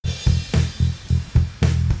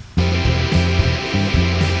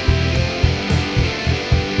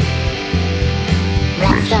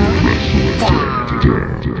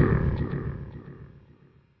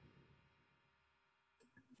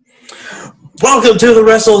Welcome to the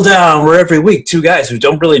Wrestledown, where every week two guys who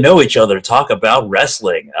don't really know each other talk about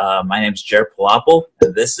wrestling. My name's Jared Palapel,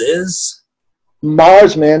 and this is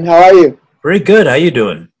Mars, man. How are you? pretty good. How you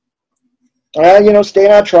doing?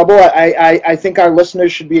 Staying out of trouble. I think our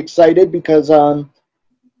listeners should be excited because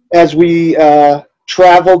as we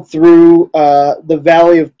traveled through the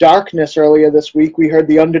Valley of Darkness earlier this week, we heard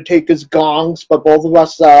the Undertaker's gongs, but both of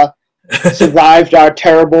us survived our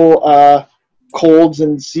terrible colds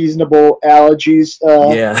and seasonable allergies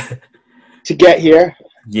to get here.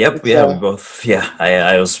 Yep, we both. Yeah,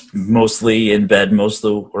 I was mostly in bed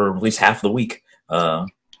or at least half the week.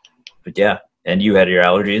 But yeah, and you had your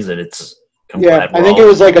allergies, and I think it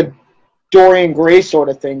was like a Dorian Gray sort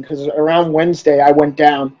of thing because around Wednesday I went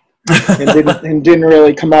down and didn't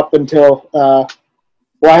really come up until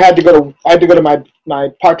I had to go to my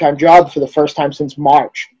part-time job for the first time since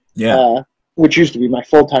March. Yeah. Which used to be my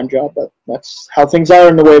full-time job, but that's how things are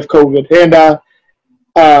in the way of COVID.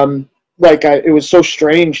 And it was so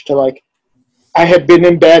strange to I had been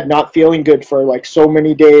in bed not feeling good for so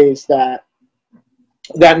many days that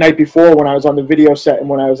night before when I was on the video set and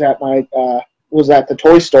when I was at the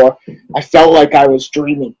toy store, I felt like I was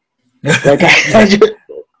dreaming. Yeah,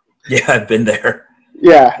 I've been there.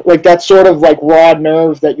 Yeah, that sort of raw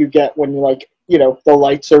nerve that you get when the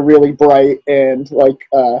lights are really bright and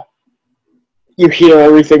you hear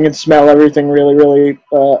everything and smell everything really, really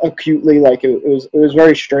acutely. It was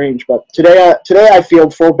very strange. But today I feel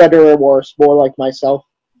for better or worse, more like myself.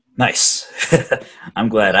 Nice. I'm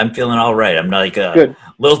glad. I'm feeling all right. I'm Good. A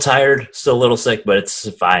little tired, still a little sick, but it's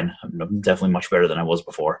fine. I'm definitely much better than I was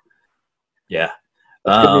before. Yeah.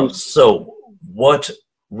 So what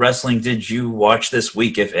wrestling did you watch this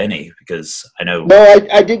week, if any? Because I know. No,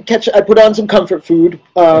 I did I put on some comfort food.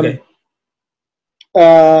 Okay.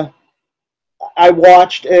 I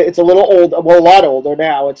watched. It's a little old. Well, a lot older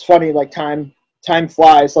now. It's funny. Time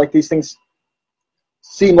flies. These things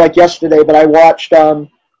seem like yesterday. But I watched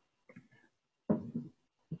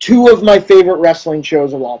two of my favorite wrestling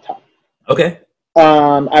shows of all time. Okay.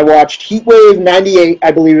 I watched Heatwave '98,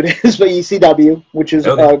 I believe it is, by ECW, which is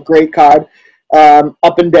a great card.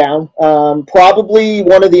 Up and down. Probably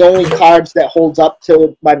one of the only cards that holds up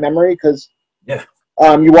to my memory because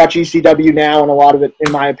you watch ECW now, and a lot of it,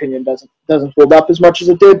 in my opinion, doesn't hold up as much as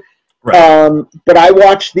it did. Right. But I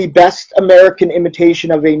watched the best American imitation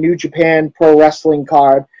of a New Japan Pro Wrestling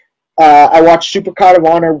card. I watched Super Card of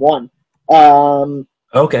Honor 1.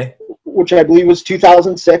 Which I believe was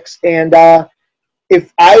 2006. And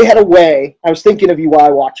if I had a way, I was thinking of you while I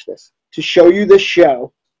watched this, to show you this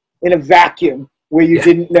show in a vacuum where you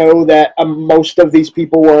didn't know that most of these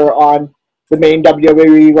people were on the main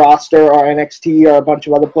WWE roster or NXT or a bunch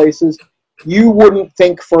of other places, you wouldn't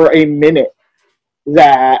think for a minute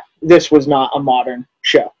that this was not a modern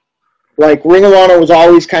show. Ring of Honor was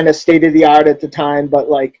always kind of state-of-the-art at the time, but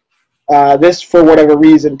this, for whatever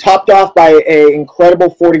reason, topped off by an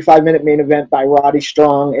incredible 45-minute main event by Roddy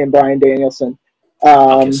Strong and Bryan Danielson.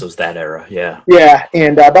 So it's that era, yeah. Yeah,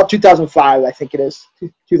 and about 2005, I think it is,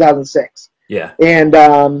 2006. Yeah. And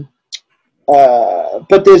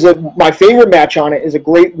but my favorite match on it is a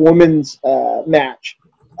great women's match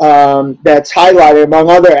that's highlighted among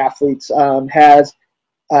other athletes. Has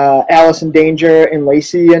Allison Danger and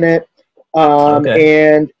Lacey in it.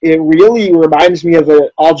 And it really reminds me of an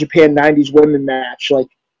All Japan 90s women match,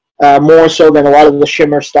 more so than a lot of the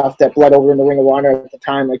Shimmer stuff that bled over in the Ring of Honor at the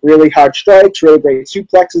time. Really hard strikes, really great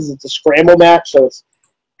suplexes. It's a scramble match, so it's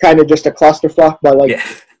kind of just a clusterfuck. But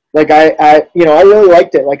I really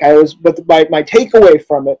liked it. But my takeaway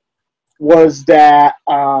from it was that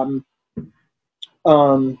how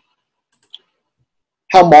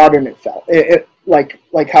modern it felt.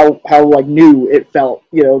 How new it felt.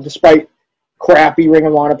 Despite crappy Ring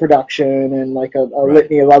of Honor production and a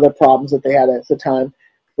litany of other problems that they had at the time.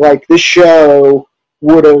 This show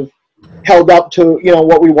would have held up to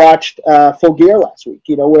what we watched Full Gear last week.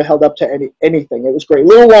 Would have held up to anything. It was great. A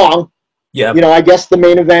little long. Yeah. I guess the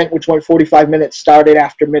main event, which went 45 minutes, started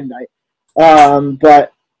after midnight.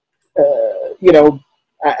 But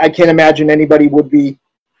I can't imagine anybody would be.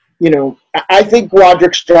 I think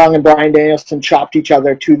Roderick Strong and Bryan Danielson chopped each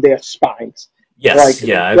other to their spines. Yes.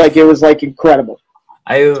 It was incredible.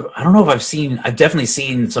 I don't know if I've definitely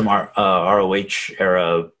seen some ROH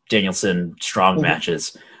era Danielson Strong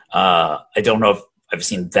matches. I don't know if I've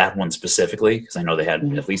seen that one specifically because I know they had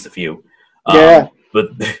at least a few. But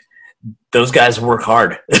those guys work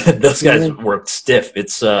hard. Those guys work stiff.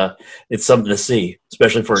 It's something to see,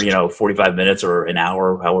 especially for 45 minutes or an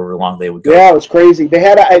hour, however long they would go. Yeah, it was crazy. They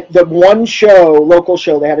had the one local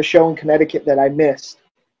show. They had a show in Connecticut that I missed,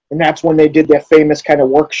 and that's when they did their famous kind of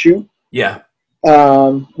work shoot. Yeah.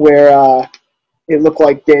 where it looked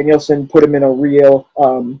like Danielson put him in a real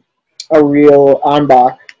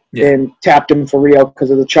armbar and tapped him for real because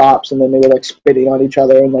of the chops, and then they were like spitting on each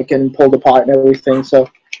other and like getting pulled apart and everything. So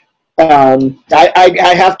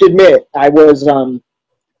I have to admit I was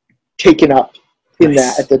taken up in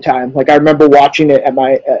that at the time. Like I remember watching it at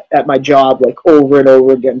my job like over and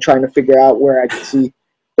over again, trying to figure out where I could see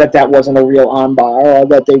that wasn't a real armbar or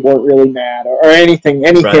that they weren't really mad or anything.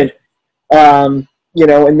 Right. You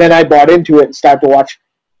know, and then I bought into it and started to watch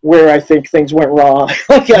where I think things went wrong.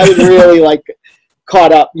 Like I was really like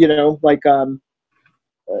caught up, you know, like and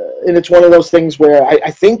it's one of those things where I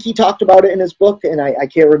think he talked about it in his book, and I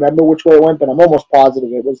can't remember which way it went, but I'm almost positive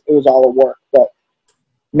it was all a work. But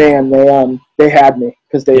man, they had me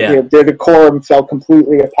because their decorum fell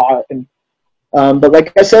completely apart. And but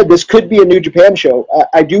like I said, this could be a New Japan show.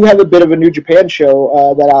 I do have a bit of a New Japan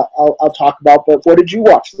show that I'll talk about. But what did you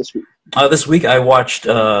watch this week? This week I watched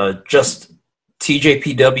just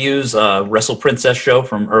TJPW's Wrestle Princess show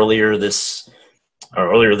from earlier this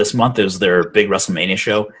month. It was their big WrestleMania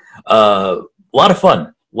show. A lot of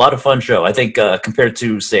fun show. I think compared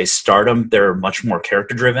to say Stardom, they're much more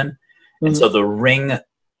character driven, and so the ring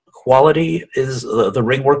quality is the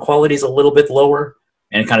ring work quality is a little bit lower,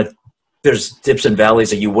 and kind of there's dips and valleys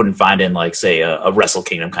that you wouldn't find in like say a Wrestle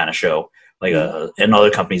Kingdom kind of show, like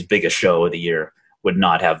another company's biggest show of the year would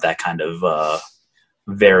not have that kind of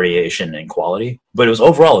variation in quality. But it was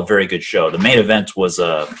overall a very good show. The main event was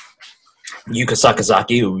Yuka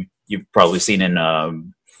Sakazaki, who you've probably seen in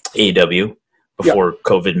AEW before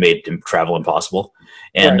COVID made him travel impossible,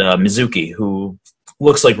 and Mizuki, who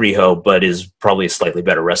looks like Riho but is probably a slightly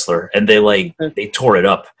better wrestler, and they tore it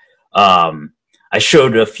up. I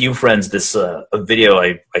showed a few friends this a video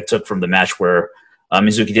I took from the match where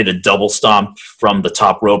Mizuki did a double stomp from the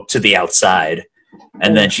top rope to the outside,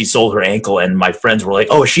 and then she sold her ankle, and my friends were like,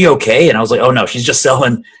 "Oh, is she okay?" And I was like, "Oh no, she's just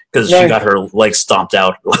selling because she got her leg stomped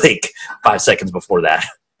out like 5 seconds before that."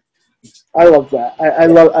 I love that. I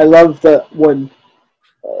love the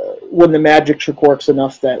when the magic trick works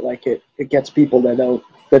enough that like it gets people that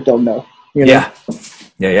don't know. You know?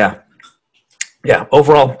 Yeah.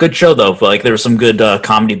 Overall, good show though. Like there were some good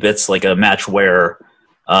comedy bits, like a match where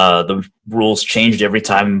the rules changed every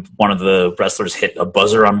time one of the wrestlers hit a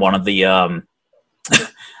buzzer on one of the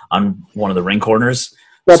on one of the ring corners.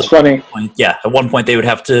 That's funny. At one point they would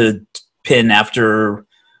have to pin after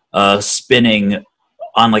spinning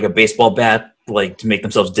on like a baseball bat, like to make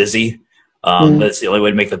themselves dizzy. That's the only way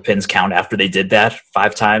to make the pins count after they did that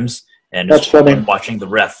 5 times. And that's funny. Watching the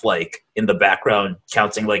ref like in the background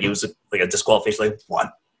counting like it was like a disqualification, like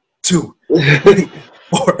 1, 2, 3,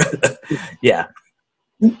 4. Yeah.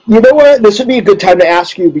 You know what? This would be a good time to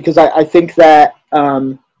ask you because I think that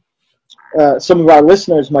some of our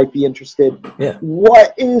listeners might be interested. Yeah.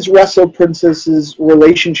 What is Wrestle Princess's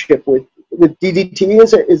relationship with DDT?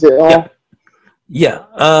 Is it all? Yeah.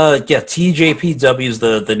 TJPW is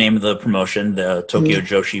the name of the promotion, the Tokyo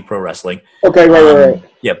Joshi Pro Wrestling. Okay, right.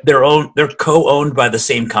 Yep, they're co-owned by the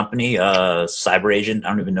same company, Cyber Agent. I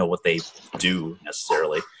don't even know what they do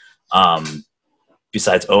necessarily.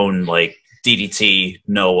 Besides own like DDT,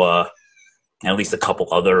 Noah, and at least a couple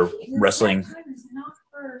other wrestling. Not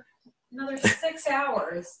for another 6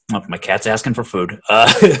 hours. Oh, my cat's asking for food.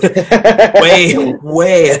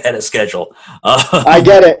 Way ahead of schedule. I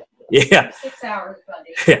get it. Yeah. 6 hours,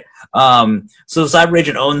 buddy. Yeah. So Cyber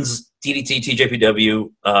Agent owns DDT,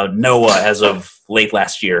 TJPW, Noah as of late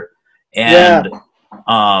last year. And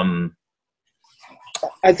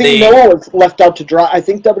I think Noah was left out to dry. I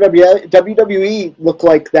think WWE looked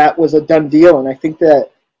like that was a done deal, and I think that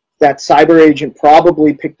Cyber Agent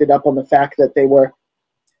probably picked it up on the fact that they were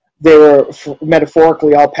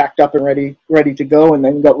metaphorically all packed up and ready to go, and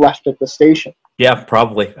then got left at the station. Yeah,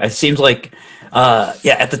 probably. It seems like,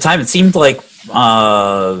 at the time, it seemed like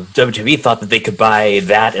WWE thought that they could buy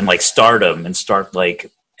that and like Stardom and start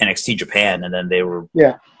like NXT Japan, and then they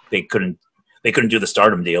couldn't do the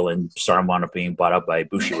Stardom deal, and Stardom wound up being bought up by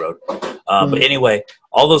Bushiroad. But anyway,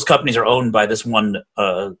 all those companies are owned by this one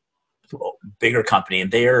bigger company,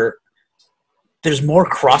 and there's more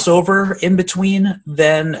crossover in between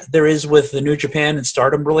than there is with the New Japan and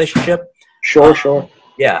Stardom relationship. Sure.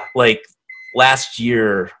 Yeah, like last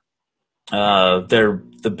year, they're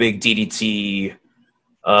the big DDT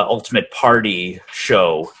Ultimate Party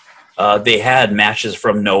show. They had matches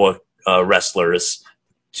from Noah wrestlers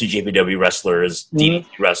to JPW wrestlers, DDT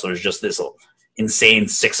wrestlers, just this insane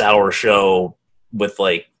 6-hour show with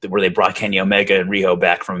like where they brought Kenny Omega and Riho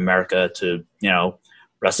back from America to,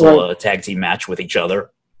 wrestle a tag team match with each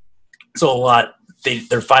other. So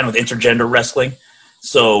they're fine with intergender wrestling.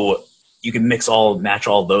 So you can match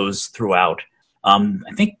all those throughout. I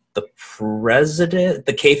think the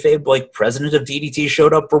kayfabe like president of DDT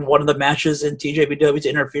showed up for one of the matches in TJPW to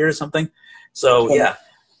interfere or something. So yeah,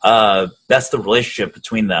 that's the relationship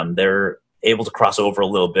between them. They're able to cross over a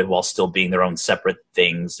little bit while still being their own separate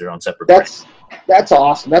things, their own separate. That's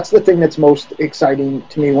awesome. That's the thing that's most exciting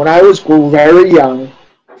to me. When I was very young,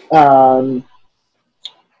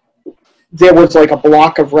 there was like a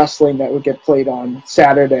block of wrestling that would get played on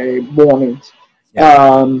Saturday mornings.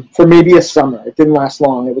 For maybe a summer. It didn't last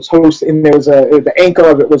long. It was hosted, and the anchor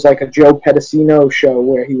of it was like a Joe Pedicino show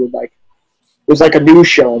where he would it was like a news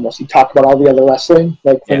show almost. He talked about all the other wrestling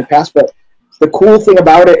from the past. But the cool thing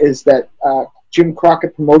about it is that Jim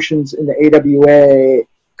Crockett Promotions and the AWA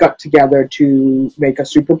got together to make a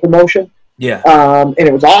super promotion. Yeah. And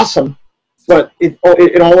it was awesome, but it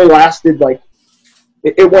only lasted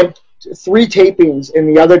it went 3 tapings, and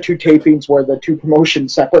the other 2 tapings were the 2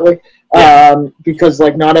 promotions separately, because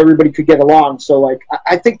not everybody could get along. So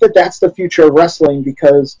I think that's the future of wrestling,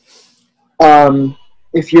 because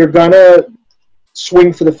if you're gonna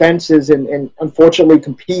swing for the fences and unfortunately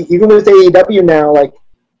compete, even with AEW now,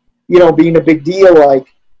 being a big deal,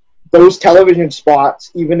 those television spots,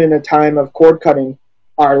 even in a time of cord cutting,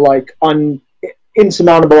 are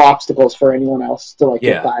insurmountable obstacles for anyone else to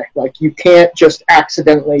get by. You can't just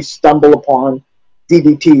accidentally stumble upon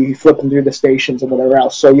DDT flipping through the stations and whatever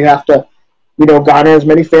else. So you have to, garner as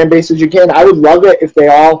many fan base as you can. I would love it if they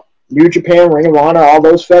all, New Japan, Ring of Honor, all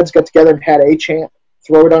those feds got together and had a champ.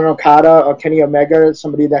 Throw it on Okada or Kenny Omega,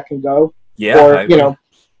 somebody that can go. Yeah. Or,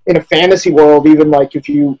 in a fantasy world, even if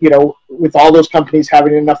you, with all those companies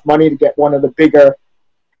having enough money to get one of the bigger,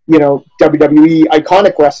 WWE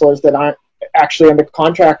iconic wrestlers that aren't actually under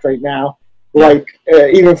contract right now,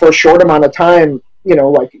 even for a short amount of time,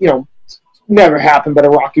 never happened, but a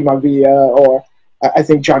Rocky Maivia, or I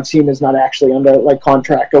think John Cena's not actually under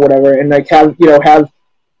contract or whatever, and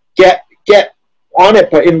get on it.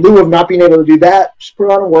 But in lieu of not being able to do that, just put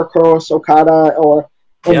on a workhorse, Okada or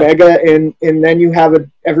Omega, and then you have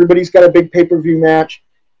everybody's got a big pay-per-view match,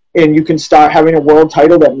 and you can start having a world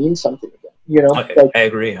title that means something again. I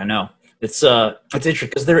agree. I know it's interesting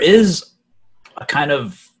because there is a kind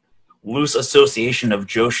of loose association of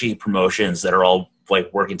Joshi promotions that are all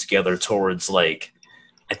working together towards I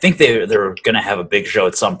think they're going to have a big show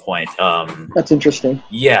at some point. That's interesting.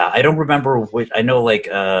 Yeah, I don't remember which. I know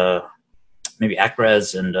maybe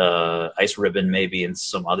Acrez and Ice Ribbon maybe, and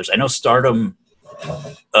some others. I know Stardom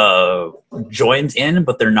joined in,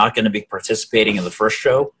 but they're not going to be participating in the first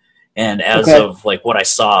show. And as of what I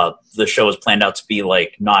saw, the show was planned out to be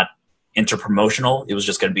not interpromotional. It was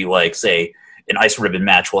just going to be say an Ice Ribbon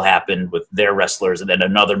match will happen with their wrestlers, and then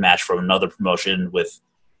another match from another promotion with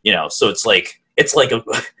so it's a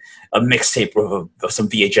mixtape of some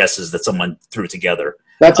VHSs that someone threw together.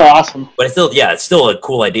 That's awesome. But it's still a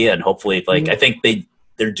cool idea, and hopefully I think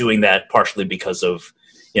they're doing that partially because of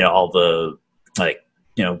all the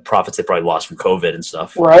profits they probably lost from COVID and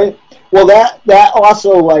stuff. Right. Well, that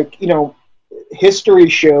also history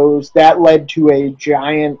shows that led to a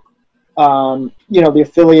giant the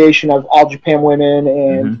affiliation of All Japan Women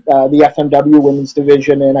and the FMW Women's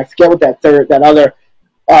Division, and I forget what that other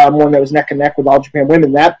one that was neck and neck with All Japan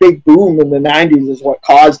Women. That big boom in the 90s is what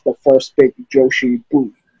caused the first big Joshi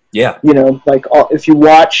boom. Yeah. If you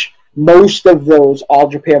watch most of those All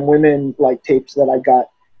Japan Women tapes that I got,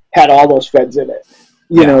 had all those feds in it.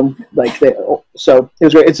 So it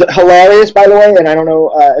was great. It's hilarious, by the way, and I don't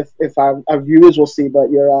know if our viewers will see,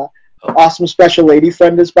 but your awesome special lady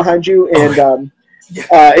friend is behind you, and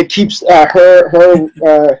it keeps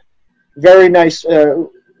her very nice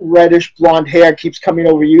reddish blonde hair keeps coming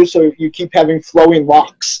over you, so you keep having flowing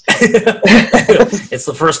locks. It's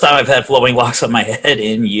the first time I've had flowing locks on my head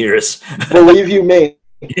in years. Believe you me.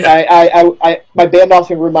 Yeah. I my band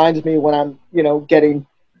often reminds me when I'm getting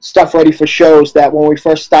stuff ready for shows that when we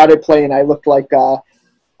first started playing, I looked like a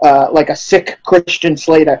sick Christian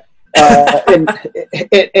Slater, and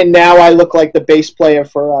now I look like the bass player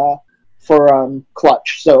for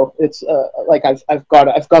Clutch. So it's I've got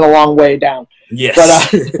a long way down. Yes, but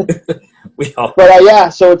we all. But yeah,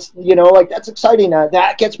 so it's that's exciting.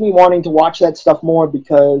 That gets me wanting to watch that stuff more,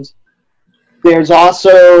 because there's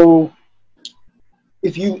also.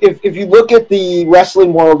 If you look at the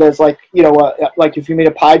wrestling world as if you made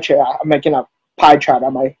a pie chart, I'm making a pie chart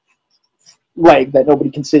on my leg that nobody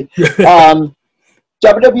can see.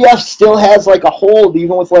 WWF still has a hold,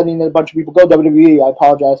 even with letting a bunch of people go. WWE, I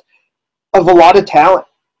apologize, of a lot of talent.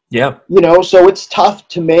 Yeah. So it's tough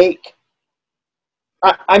to make.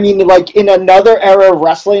 I mean, in another era of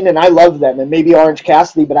wrestling, and I love them, and maybe Orange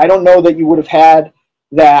Cassidy, but I don't know that you would have had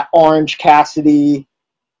that Orange Cassidy,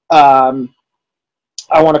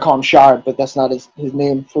 I want to call him Shard, but that's not his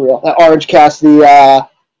name for real. That Orange Cassidy,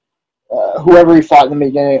 whoever he fought in the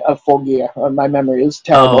beginning of Full Gear. My memory is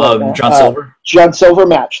terrible. John Silver? John Silver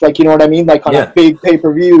match. Like, you know what I mean? Like on a big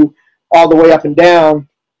pay-per-view all the way up and down,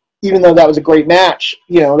 even though that was a great match,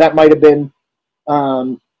 that might have been,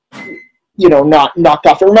 not knocked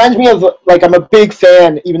off. It reminds me of, like, I'm a big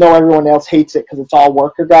fan, even though everyone else hates it because it's all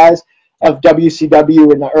worker guys, of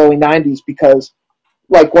WCW in the early 90s because,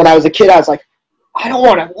 like, when I was a kid, I was like, I don't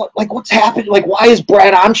want to, what's happened? Like, why is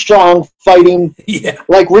Brad Armstrong fighting,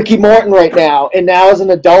 like, Ricky Morton right now? And now as an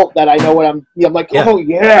adult that I know what I'm like, oh,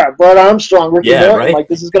 yeah, Brad Armstrong, Ricky Morton. Right? Like,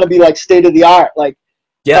 this is going to be, like, state of the art. Like,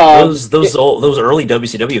 those early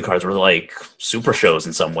WCW cards were, like, super shows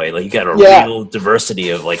in some way. Like, you got a real diversity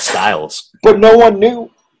of, like, styles. But no one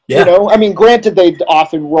knew, I mean, granted, they'd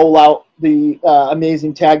often roll out the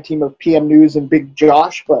amazing tag team of PM News and Big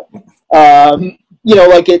Josh, but,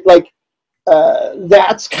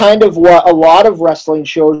 that's kind of what a lot of wrestling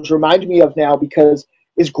shows remind me of now because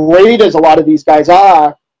as great as a lot of these guys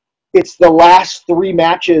are, it's the last 3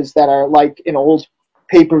 matches that are like an old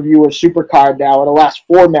pay-per-view or supercard now, and the last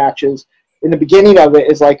 4 matches in the beginning of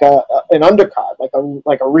it is like an undercard,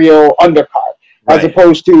 like a real undercard, as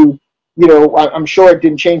opposed to, I'm sure it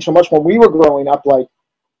didn't change so much when we were growing up, like,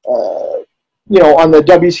 on the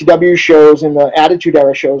WCW shows and the Attitude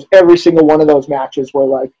Era shows, every single one of those matches were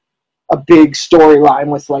like a big storyline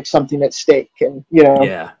with like something at stake, and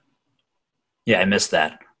I missed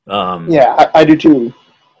that. I do too.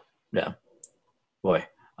 Yeah, boy.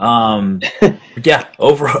 Overall,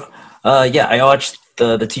 I watched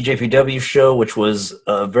the TJPW show, which was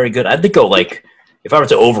very good. I'd go like, if I were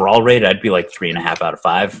to overall rate, I'd be like 3.5 out of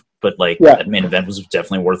 5. But like that main event was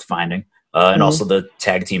definitely worth finding, and also the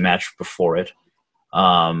tag team match before it,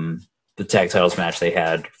 the tag titles match they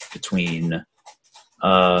had between.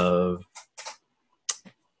 I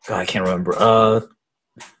can't remember.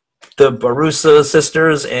 The Barusa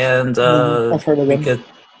sisters and I've heard of them. Mika,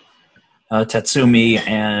 Tatsumi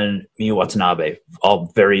and Miyu Watanabe,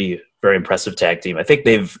 all very, very impressive tag team. I think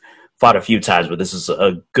they've fought a few times, but this is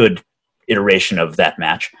a good iteration of that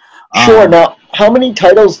match. Sure. Now, how many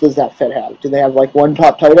titles does that Fed have? Do they have like one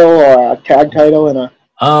top title or a tag title and a?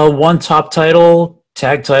 One top title,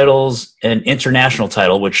 tag titles, an international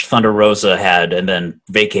title, which Thunder Rosa had and then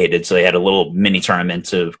vacated, so they had a little mini tournament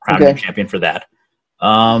to crown a champion for that.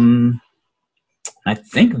 I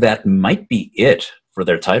think that might be it for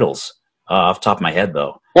their titles. Off the top of my head,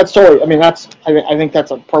 though. That's totally. I mean, I think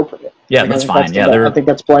that's appropriate. Yeah, that's fine. I think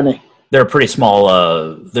that's plenty. They're pretty small.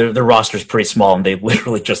 Their roster's pretty small, and they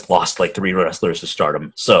literally just lost like 3 wrestlers to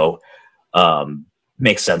Stardom. So,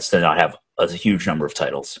 makes sense to not have a huge number of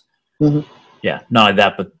titles. Mm-hmm. Yeah, not only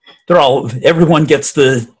that, but everyone gets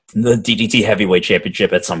the DDT Heavyweight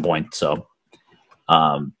Championship at some point. So,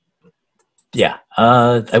 I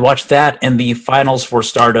watched that and the finals for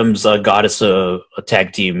Stardom's Goddess a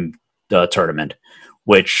tag team tournament,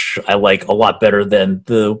 which I like a lot better than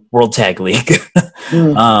the World Tag League.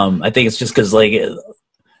 I think it's just because like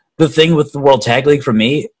the thing with the World Tag League for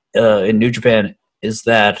me in New Japan is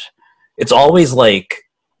that it's always like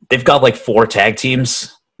they've got like 4 tag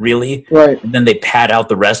teams really, right? And then they pad out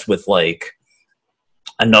the rest with like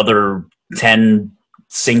another 10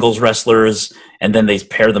 singles wrestlers, and then they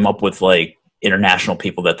pair them up with like international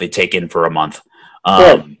people that they take in for a month.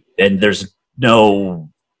 And there's no.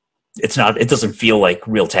 It doesn't feel like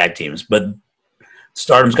real tag teams, but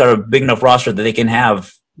Stardom's got a big enough roster that they can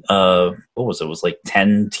have, what was it? It was like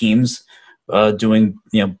 10 teams doing,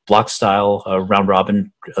 block style round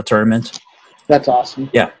robin tournament. That's awesome.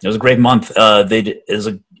 Yeah, it was a great month. They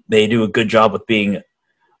do a good job with being,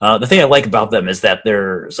 the thing I like about them is that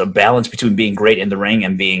there's a balance between being great in the ring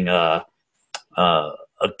and being a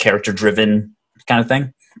character driven kind of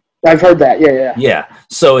thing. I've heard that. Yeah. Yeah.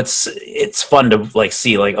 So it's fun to like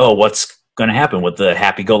see like, oh, what's going to happen with the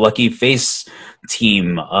happy-go-lucky face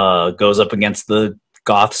team goes up against the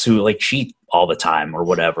goths who like cheat all the time or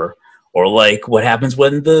whatever, or like what happens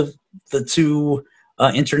when the 2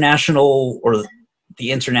 international or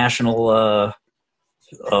the international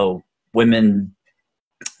women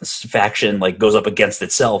faction like goes up against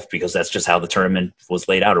itself because that's just how the tournament was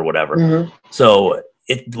laid out or whatever. Mm-hmm. So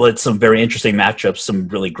it led some very interesting matchups, some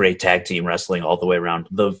really great tag team wrestling all the way around.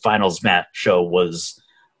 The finals match show was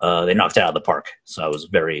they knocked it out of the park, so I was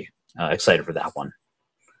very excited for that one.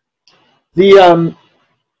 The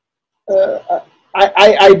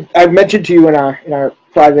I mentioned to you in our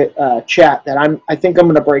private chat that I think I'm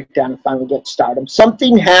going to break down and finally get Stardom.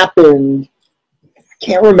 Something happened, I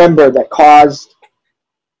can't remember, that caused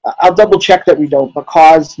I'll double check that we don't,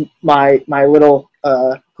 because my little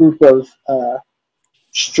group of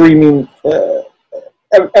streaming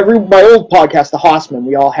my old podcast, The Hossman,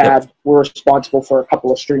 we all were responsible for a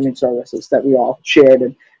couple of streaming services that we all shared,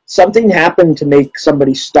 and something happened to make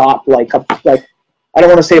somebody stop, like I don't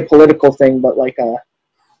want to say a political thing, but like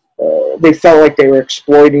they felt like they were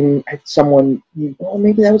exploiting someone. Well,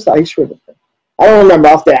 maybe that was the ice ribbon thing. I don't remember.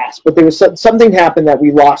 I'll have to ask. But there was something happened that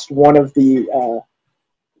we lost one of the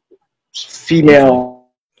female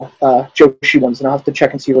Joshi ones, and I'll have to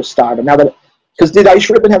check and see what started. Now that, because did Ice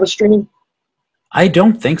Ribbon have a streaming? I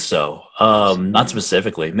don't think so. Not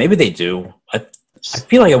specifically. Maybe they do. I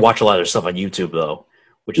feel like I watch a lot of their stuff on YouTube though,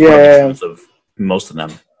 which is probably the truth of most of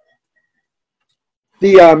them.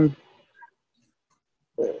 The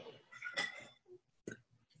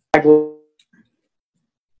Hold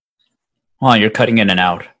on, you're cutting in and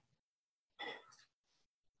out.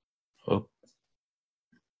 Oh.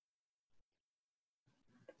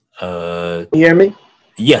 Can you hear me?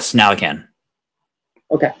 Yes, now I can.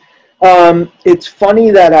 Okay. It's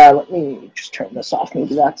funny that let me just turn this off.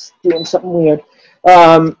 Maybe that's doing something weird.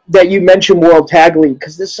 That you mentioned World Tag League,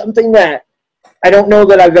 because there's something that I don't know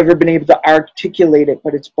that I've ever been able to articulate it,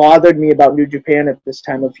 but it's bothered me about New Japan at this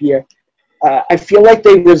time of year. I feel like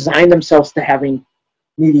they resign themselves to having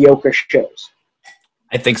mediocre shows.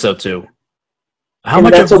 I think so too. How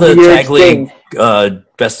much of the Tag League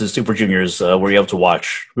Best of Super Juniors were you able to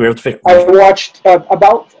watch? I watched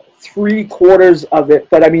about 3/4 of it,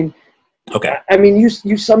 but I mean, okay. I mean,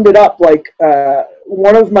 you summed it up. Like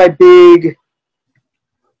one of my big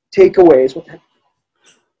takeaways.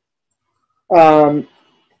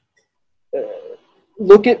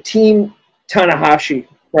 Look at Team Tanahashi,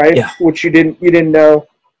 right? Yeah. Which you didn't know,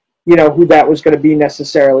 who that was going to be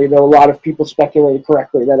necessarily. Though a lot of people speculated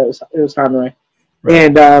correctly that it was Hanoi,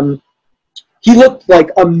 right. And he looked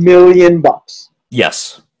like $1 million.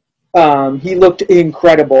 Yes. He looked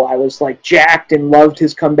incredible. I was like jacked and loved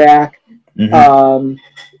his comeback. Mm-hmm.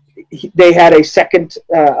 They had a second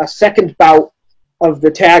bout of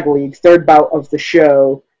the tag league, third bout of the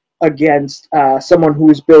show against someone who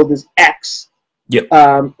was billed as X. Yep.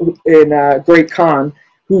 In Great Khan,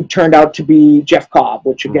 who turned out to be Jeff Cobb,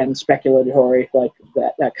 which again speculatory, like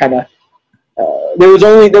that kind of. There was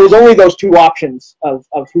only those two options of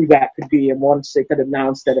who that could be, and once they could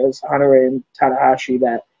announce that it was Hanare and Tanahashi,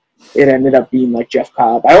 that it ended up being like Jeff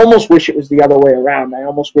Cobb. I almost wish it was the other way around. I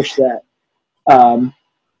almost wish that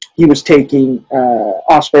he was taking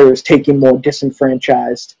Ospreay was taking more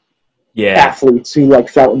disenfranchised athletes who like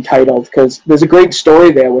felt entitled, because there's a great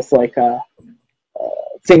story there with like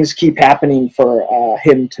things keep happening for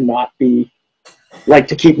him to not be like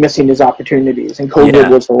to keep missing his opportunities, and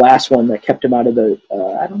COVID was the last one that kept him out of the.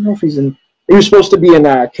 I don't know if he was supposed to be in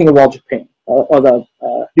King of All Japan or the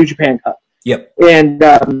New Japan Cup. Yep. And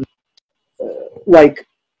like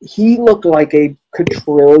he looked like $1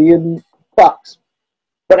 quadrillion,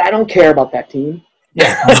 but I don't care about that team.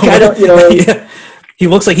 Yeah. I don't, Yeah. He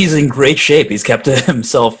looks like he's in great shape. He's kept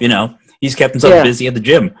himself, he's kept himself busy at the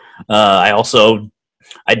gym.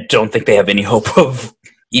 I don't think they have any hope of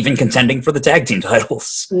even contending for the tag team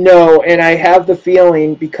titles. No, and I have the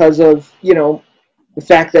feeling, because of, the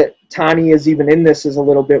fact that Tani is even in this is a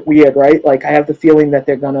little bit weird, right? Like, I have the feeling that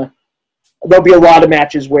there'll be a lot of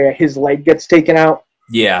matches where his leg gets taken out.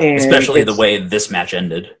 Yeah, especially the way this match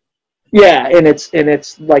ended. Yeah, and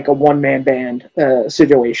it's like a one-man band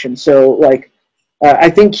situation. So, like, I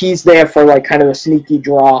think he's there for, like, kind of a sneaky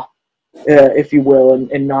draw, if you will,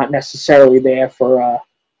 and not necessarily there for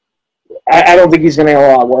I don't think he's going to have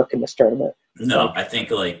a lot of work in this tournament. No, I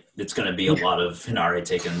think like it's going to be a lot of Hinare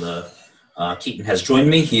taking the. Keaton has joined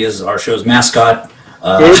me. He is our show's mascot.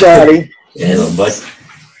 Hey, buddy. Yeah, little bud.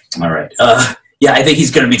 All right. Yeah, I think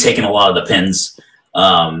he's going to be taking a lot of the pins.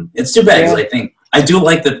 It's too bad because I do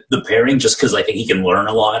like the pairing, just because I think he can learn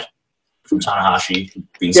a lot from Tanahashi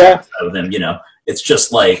being out of him. It's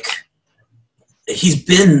just like he's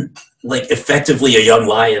been like effectively a young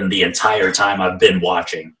lion the entire time I've been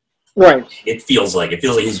watching. Right. It feels like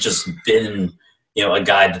he's just been, a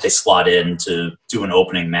guy that they slot in to do an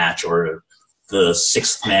opening match or the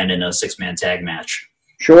sixth man in a 6-man tag match.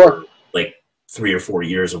 Sure. Like 3 or 4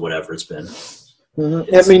 years or whatever it's been.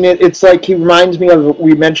 Mm-hmm. I mean, it's like he reminds me of,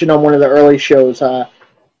 we mentioned on one of the early shows,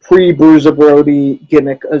 pre-Bruiser Brody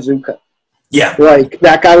gimmick Azuka. Yeah. Like,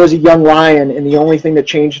 that guy was a young lion, and the only thing that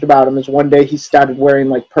changed about him is one day he started wearing,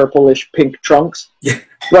 like, purplish pink trunks. Yeah.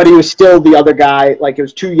 But he was still the other guy. Like, it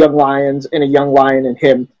was 2 young lions and a young lion and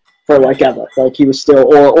him for, like, ever. Like, he was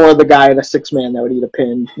still, or the guy in a 6-man that would eat a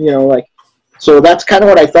pin, like. So that's kind of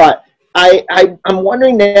what I thought. I'm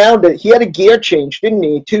wondering now that he had a gear change, didn't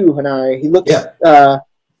he, too, Hanai? He looks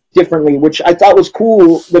differently, which I thought was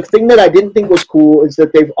cool. The thing that I didn't think was cool is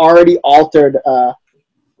that they've already altered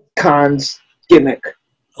Khan's gimmick.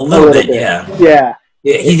 A little bit, yeah. Yeah.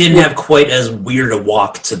 He didn't have quite as weird a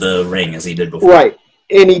walk to the ring as he did before. Right.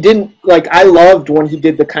 And he didn't, like, I loved when he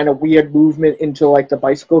did the kind of weird movement into, like, the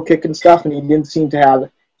bicycle kick and stuff, and he didn't seem to have,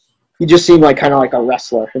 he just seemed like kind of like a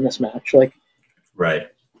wrestler in this match. Like, right.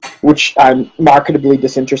 Which I'm marketably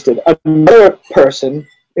disinterested. Another person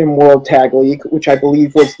in World Tag League, which I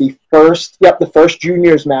believe was the first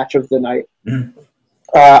juniors match of the night. Mm.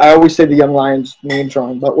 I always say the Young Lions names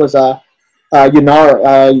wrong, but was Uemura.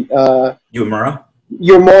 Uemura?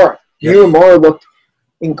 Uemura. Yep. Uemura looked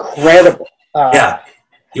incredible.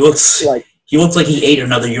 He looks like he ate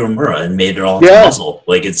another Uemura and made it all muscle.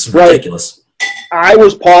 Like, it's ridiculous. I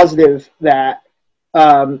was positive that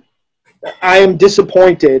I am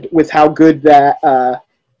disappointed with how good that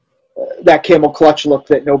camel clutch looked,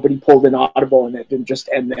 that nobody pulled an audible and it didn't just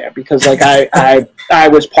end there, because like I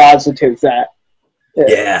was positive that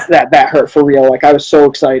that hurt for real. Like, I was so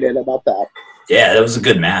excited about that. Yeah, that was a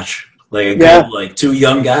good match. Like a good, like two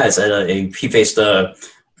young guys. He faced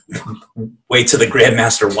way to the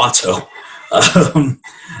Grandmaster Watto.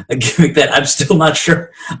 A gimmick that I'm still not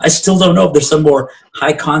sure. I still don't know if there's some more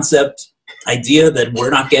high concept idea that we're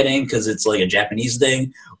not getting because it's like a Japanese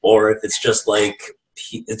thing, or if it's just like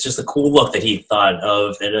it's just a cool look that he thought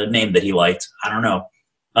of and a name that he liked. I don't know.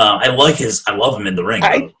 I love him in the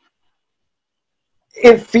ring.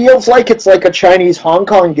 It feels like it's like a Chinese Hong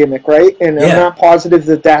Kong gimmick, right? And I'm not positive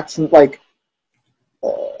that that's like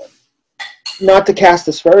not to cast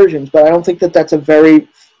aspersions, but I don't think that that's a very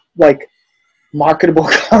like marketable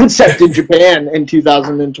concept in Japan in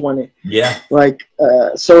 2020. Yeah. Like,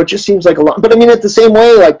 so it just seems like a lot. But I mean, at the same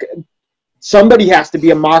way, like, somebody has to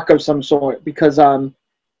be a mark of some sort, because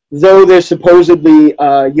though there's supposedly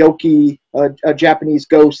Yoki, a Japanese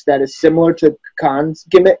ghost that is similar to Khan's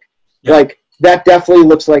gimmick, like, that definitely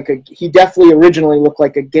looks like he definitely originally looked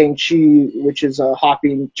like a Gangchi, which is a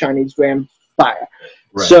hopping Chinese vampire.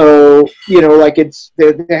 Right. So, you know, like,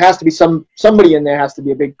 there has to be somebody in there has to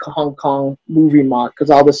be a big Hong Kong movie mark,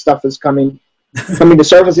 because all this stuff is coming to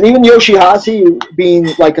surface. And even Yoshihashi being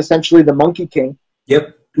like essentially the Monkey King.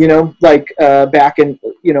 Yep. You know, like back in,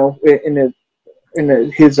 you know, in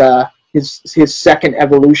his second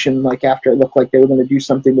evolution, like after it looked like they were going to do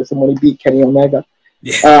something with him when he beat Kenny Omega.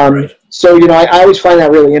 Yeah. Right. So, you know, I always find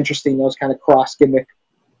that really interesting, those kind of cross gimmick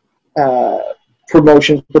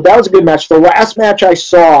promotions. But that was a good match. The last match I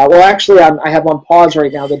saw, well, actually, I have on pause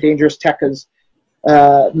right now the Dangerous Tekka's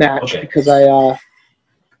match, because I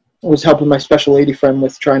was helping my special lady friend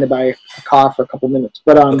with trying to buy a car for a couple minutes.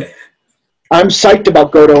 But I'm psyched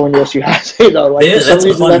about Goto and Yoshihashi, though. Like, that's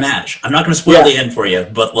a fun match. I'm not going to spoil the end for you,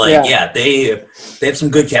 but like, they have some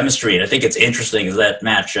good chemistry, and I think it's interesting is that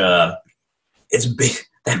match.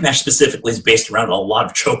 That match specifically is based around a lot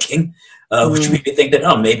of choking, which made me think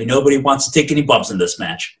that maybe nobody wants to take any bumps in this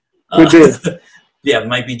match. It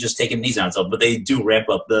might be just taking knees on itself, but they do ramp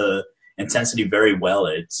up the intensity very well.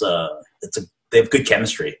 They have good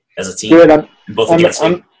chemistry as a team, both against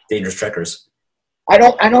Dangerous Trekkers. I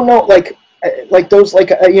don't know, like those,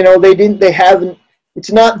 like, you know, they haven't,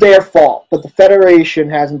 it's not their fault, but the Federation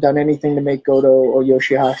hasn't done anything to make Goto or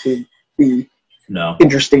Yoshihashi be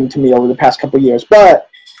interesting to me over the past couple of years. But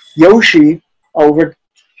Yoshi over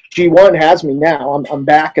G1 has me now. I'm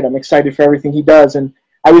back, and I'm excited for everything he does. And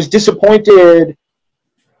I was disappointed.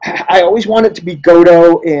 I always want it to be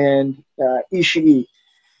Goto and Ishii,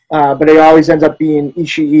 but it always ends up being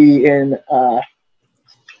Ishii and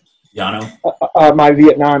Yano. My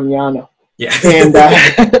Vietnam Yano. Yeah.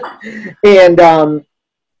 And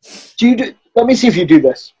let me see if you do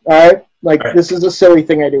this. All right. Like, this is a silly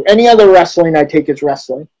thing I do. Any other wrestling I take as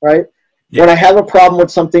wrestling, right? Yeah. When I have a problem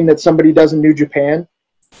with something that somebody does in New Japan,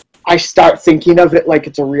 I start thinking of it like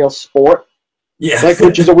it's a real sport. Yeah. Like,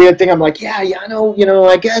 which is a weird thing. I'm like, yeah, Yano, you know,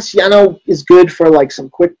 I guess Yano is good for, like, some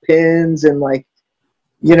quick pins and, like,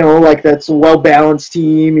 you know, like, that's a well-balanced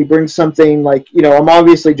team. He brings something, like, you know, I'm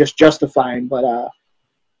obviously just justifying, but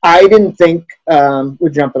I didn't think, we're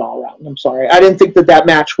jumping all around, I'm sorry. I didn't think that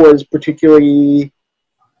match was particularly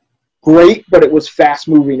great, but it was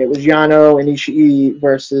fast-moving. It was Yano and Ishii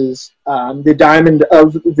versus the Diamond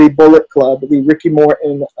of the Bullet Club, the Ricky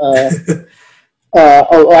Morton,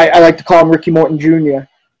 I like to call him Ricky Morton Jr.,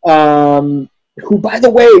 who, by the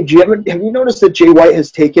way, have you noticed that Jay White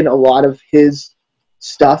has taken a lot of his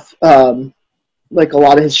stuff, like a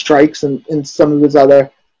lot of his strikes and some of his other...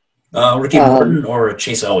 Ricky Morton or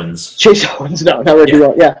Chase Owens? Chase Owens, no, not Ricky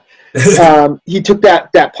Morton, yeah. He took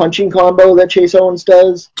that punching combo that Chase Owens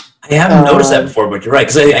does. I haven't noticed that before, but you're right,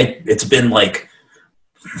 because it's been like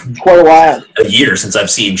quite a while, a year since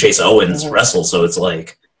I've seen Chase Owens wrestle, so it's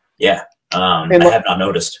like, yeah, I have not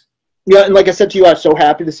noticed. Yeah, and like I said to you, I was so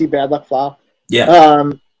happy to see Bad Luck Fale. Yeah.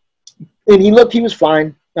 And he was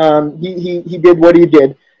fine. He did what he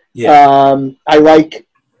did. Yeah.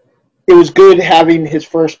 It was good having his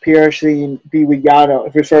first appearance be with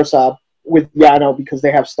Yano, with Yano, because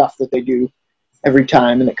they have stuff that they do every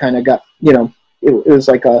time, and it kind of got, it was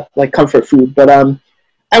like comfort food. But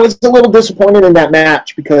I was a little disappointed in that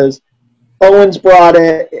match because Owens brought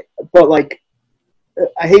it, but like,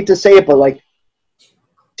 I hate to say it, but like,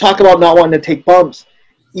 talk about not wanting to take bumps.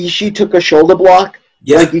 Ishii took a shoulder block,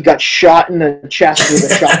 like he got shot in the chest with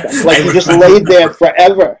a shotgun. Like he just laid there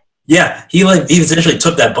forever. Yeah, he essentially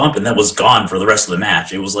took that bump and then was gone for the rest of the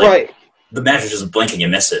match. It was like the match was just blink and you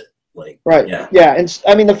miss it. Like yeah, and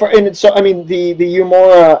I mean the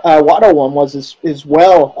Yumura Wado one was as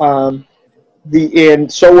well.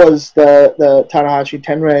 And so was the Tanahashi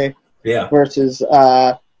Tenrei versus.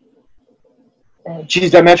 Geez,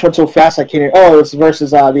 that match went so fast I can't. Oh, it was versus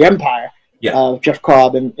the Empire. Yeah, Jeff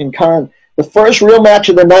Cobb and Khan. The first real match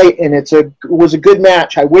of the night, and it was a good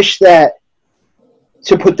match. I wish that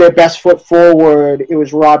to put their best foot forward, it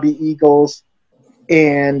was Robbie Eagles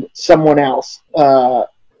and someone else.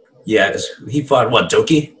 Yeah, he fought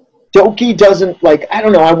Doki? Doki doesn't I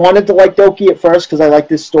don't know. I wanted to like Doki at first because I like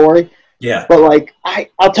this story. Yeah. But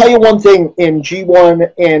I'll tell you one thing, in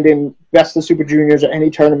G1 and in Best of Super Juniors or any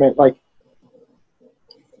tournament,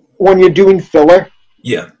 when you're doing filler,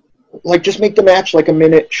 just make the match a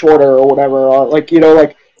minute shorter or whatever, or when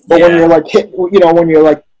you're when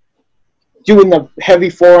you're doing the heavy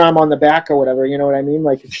forearm on the back or whatever, you know what I mean?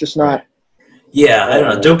 It's just not. Yeah, I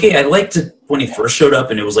don't know. Doki, I liked it when he first showed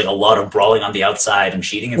up, and it was a lot of brawling on the outside and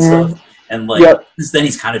cheating and stuff. And since then,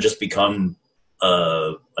 he's kind of just become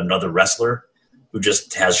another wrestler who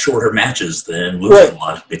just has shorter matches than loses a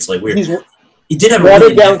lot. It's weird. He did have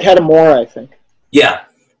watered down Katamora, I think. Yeah,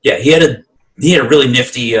 he had a really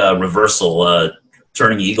nifty reversal,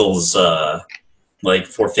 turning Eagles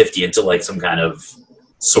 450 into some kind of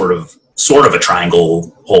sort of a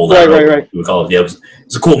triangle hold. Right. We would call it. Yeah, it was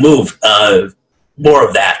a cool move. More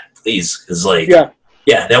of that, please, because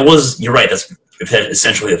that was. You're right. That's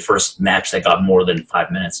essentially the first match that got more than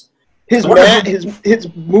 5 minutes. His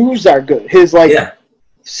moves are good. His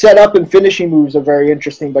setup and finishing moves are very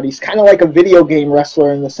interesting. But he's kind of like a video game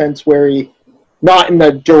wrestler in the sense where he, not in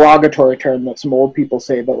the derogatory term that some old people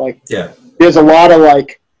say, but there's a lot of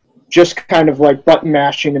just kind of button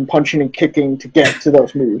mashing and punching and kicking to get to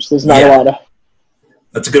those moves. There's not a lot of.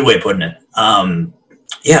 That's a good way of putting it.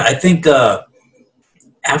 I think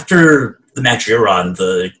after the match you're on,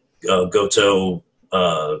 the Goto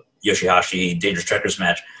Yoshihashi Dangerous Trekkers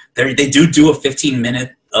match, they do a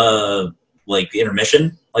 15-minute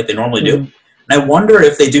intermission like they normally do. And I wonder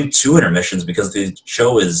if they do 2 intermissions because the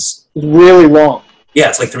show is really long. Yeah,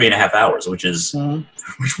 it's 3.5 hours, which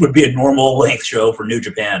would be a normal length show for New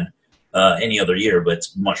Japan any other year, but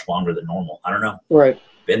it's much longer than normal. I don't know. Right.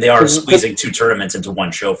 And they are squeezing 2 tournaments into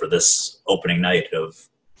one show for this opening night of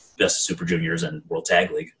Best of Super Juniors and World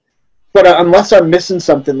Tag League. But unless I'm missing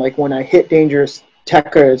something, when I hit Dangerous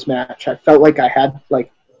Tekker's match, I felt like I had,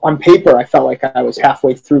 on paper, I felt like I was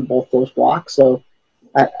halfway through both those blocks. So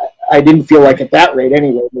I didn't feel like at that rate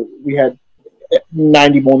anyway. We had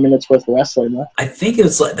 90 more minutes worth of wrestling left. I think it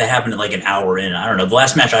was that happened an hour in. I don't know. The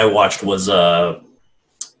last match I watched was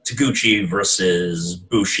Taguchi versus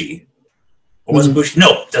Bushi. Or was it Bushi?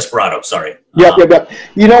 No, Desperado. Sorry. Yep.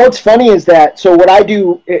 You know what's funny is that, so what I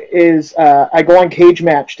do is I go on Cage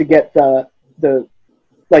Match to get the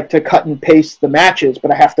to cut and paste the matches,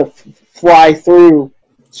 but I have to fly through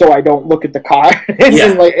so I don't look at the card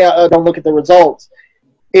and I don't look at the results.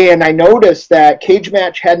 And I noticed that Cage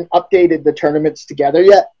Match hadn't updated the tournaments together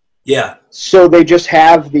yet. Yeah. So they just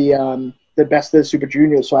have the Best of the Super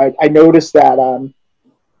Juniors. So I noticed that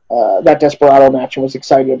that Desperado match and was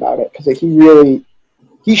excited about it because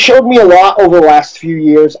he showed me a lot over the last few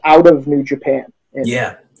years out of New Japan. And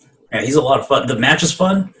he's a lot of fun. The match is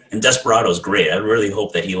fun, and Desperado's great. I really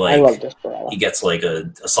hope that he I love Desperado. He gets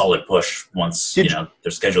a solid push once their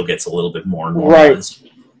schedule gets a little bit more normalized. Right.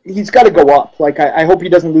 He's got to go up. I hope he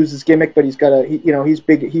doesn't lose his gimmick, but he's got to. He's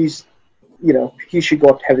big. He should go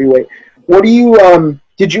up to heavyweight. What do you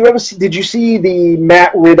Did you see the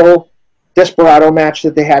Matt Riddle Desperado match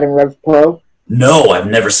that they had in Rev Pro? No, I've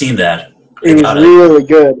never seen that. It was really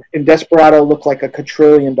good, and Desperado looked like $1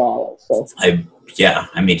 quadrillion. So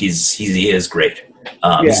he is great.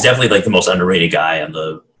 He's definitely the most underrated guy on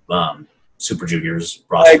the Super Juniors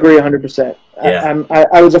I roster. agree 100%. Yeah.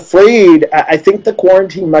 I was afraid. I think the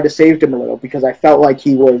quarantine might have saved him a little because I felt like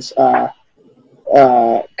he was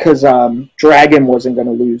because Dragon wasn't going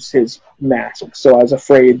to lose his mask, so I was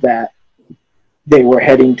afraid that they were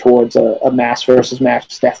heading towards a mask versus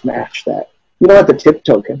mask death match. That the tip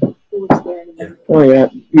token. Yeah. Oh yeah,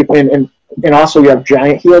 and also you have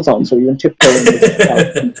giant heels on, so you're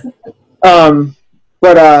tiptoeing.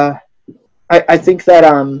 But I think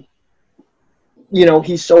that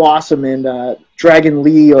he's so awesome, and Dragon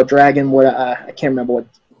Lee or Dragon what I can't remember what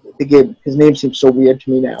they gave. His name seems so weird to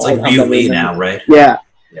me now. It's like Ryu Lee now, right? Yeah.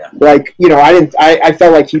 Yeah. Like I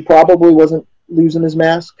felt like he probably wasn't losing his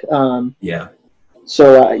mask. Yeah.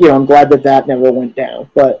 So I'm glad that never went down,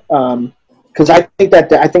 but because I think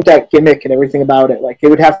that gimmick and everything about it, like it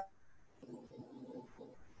would have.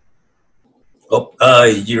 Oh,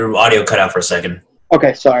 your audio cut out for a second.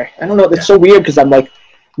 Okay, sorry. I don't know. It's so weird because I'm like,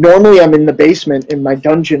 normally I'm in the basement in my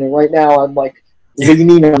dungeon, and right now I'm like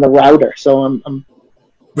leaning on the router, so I'm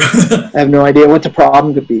I have no idea what the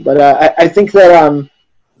problem could be. But I think that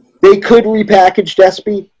they could repackage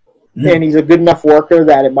Despy, and he's a good enough worker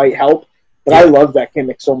that it might help. But I love that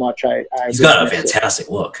gimmick so much. He's got a fantastic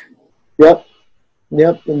look. Yep,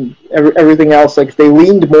 and everything else. Like if they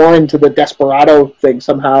leaned more into the Desperado thing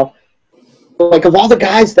somehow, like of all the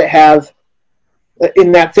guys that have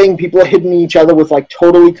in that thing, people are hitting each other with like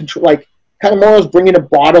totally control, like kind of more as bringing a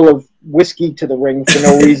bottle of whiskey to the ring for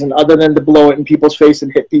no reason other than to blow it in people's face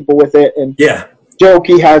and hit people with it. And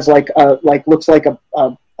Doki has looks like a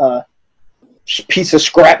piece of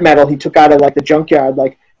scrap metal he took out of like the junkyard.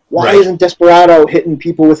 Like why isn't Desperado hitting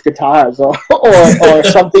people with guitars or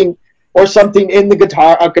something in the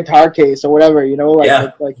guitar case or whatever?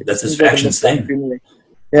 Like that's his fashion thing.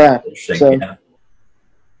 Yeah. Interesting. Yeah.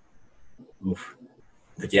 Oof.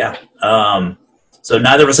 But yeah. So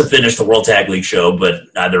neither of us have finished the World Tag League show, but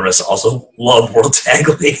neither of us also love World Tag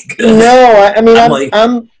League. No, I mean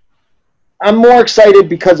I'm more excited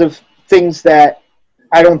because of things that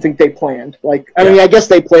I don't think they planned. Like I mean I guess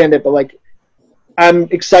they planned it, but like I'm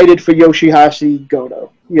excited for Yoshihashi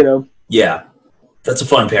Goto, Yeah. That's a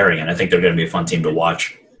fun pairing, and I think they're going to be a fun team to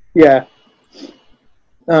watch. Yeah.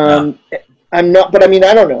 I'm not, but I mean,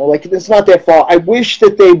 I don't know. Like, it's not their fault. I wish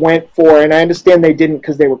that they went for, and I understand they didn't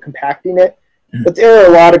because they were compacting it, but there are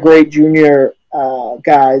a lot of great junior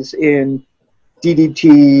guys in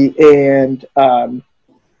DDT and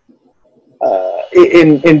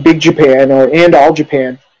in Big Japan and All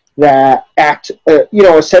Japan that act,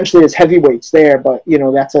 essentially as heavyweights there, but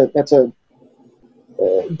that's a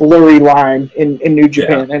blurry line in New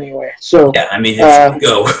Japan anyway. So I mean,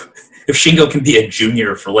 if Shingo can be a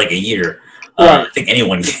junior for like a year. I think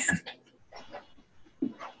anyone can.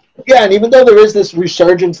 Yeah, and even though there is this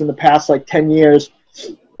resurgence in the past, 10 years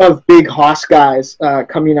of big Haas guys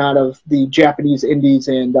coming out of the Japanese indies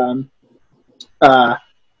and the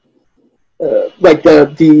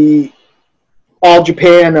All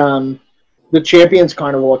Japan, the Champions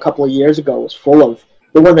Carnival a couple of years ago was full of,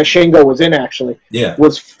 the one that Shingo was in actually,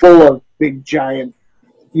 was full of big giant,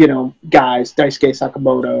 guys, Daisuke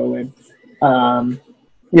Sakamoto and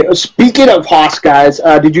speaking of Haas guys,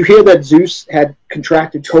 did you hear that Zeus had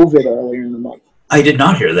contracted COVID earlier in the month? I did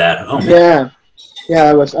not hear that. Oh man. Yeah.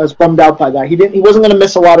 I was bummed out by that. He wasn't going to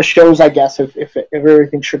miss a lot of shows, I guess, if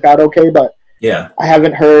everything shook out okay. But I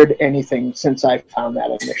haven't heard anything since I found that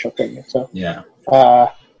initial thing. So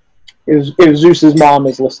if Zeus's mom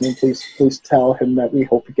is listening, please tell him that we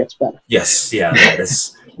hope he gets better. Yes,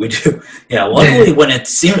 we do. Yeah, luckily when it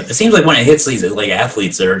seems like when it hits these like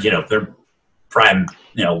athletes that are they're prime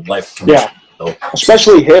life condition. So,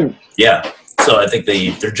 especially him. Yeah. So I think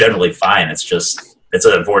they're generally fine. It's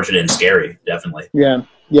unfortunate and scary, definitely. Yeah.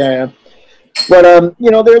 But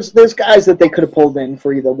there's guys that they could have pulled in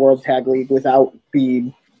for either World Tag League without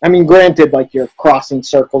being. I mean, granted, like you're crossing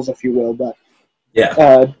circles, if you will, but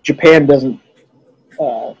Japan doesn't.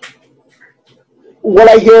 What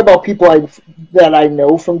I hear about people that I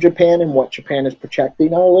know from Japan and what Japan is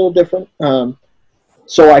projecting are a little different.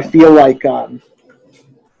 So I feel like,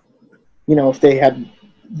 if they had,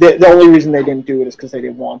 the only reason they didn't do it is because they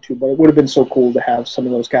didn't want to, but it would have been so cool to have some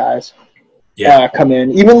of those guys come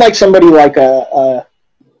in. Even like somebody like I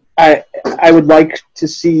would like to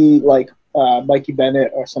see like Mikey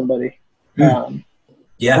Bennett or somebody. Oh,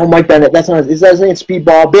 Mike Bennett. That's not. Is that his name?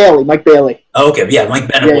 Speedball Bailey. Mike Bailey. Oh, okay. Yeah, Mike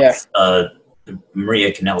Bennett was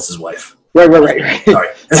Maria Kanellis' wife. Right. Sorry.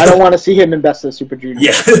 I don't want to see him in Best of the Super Junior.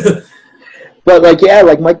 Yeah. But like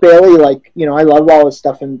Mike Bailey, I love all his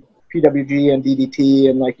stuff in PWG and DDT,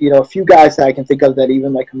 and a few guys that I can think of that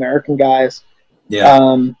even like American guys. Yeah.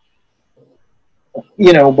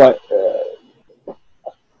 But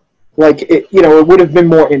like it, it would have been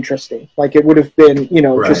more interesting. Like it would have been,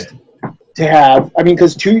 just to have. I mean,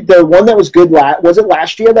 because the one that was good was it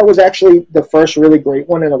last year? That was actually the first really great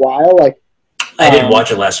one in a while. Like I didn't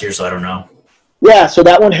watch it last year, so I don't know. Yeah, so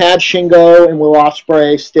that one had Shingo and Will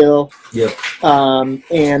Ospreay still. Yep.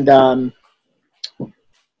 And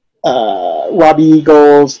Robbie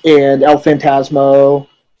Eagles and El Phantasmo.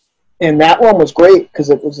 And that one was great because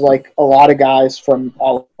it was like a lot of guys from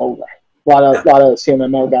all over. A lot of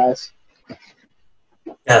CMML guys. Yeah,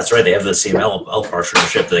 that's right. They have the CML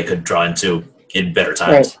partnership that they could draw into in better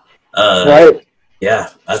times. Right. Yeah,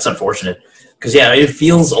 that's unfortunate. Because, it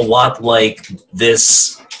feels a lot like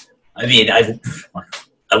this. I mean, I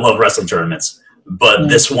love wrestling tournaments, but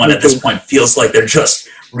this one at this point feels like they're just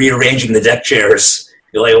rearranging the deck chairs.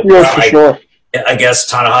 You're like, sure. I guess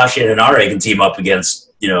Tanahashi and Inare can team up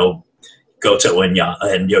against, Goto and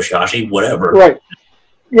Yoshihashi, whatever. Right.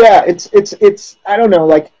 Yeah, it's I don't know,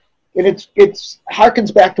 like, and it's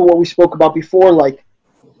harkens back to what we spoke about before. Like,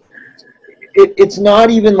 it's not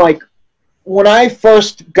even like when I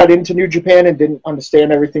first got into New Japan and didn't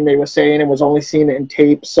understand everything they were saying and was only seeing it in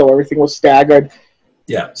tapes, so everything was staggered.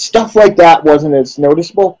 Yeah. Stuff like that wasn't as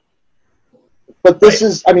noticeable. But this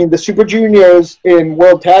is, I mean, the Super Juniors in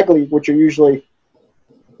World Tag League, which are usually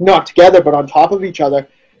not together but on top of each other,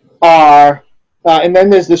 are, and then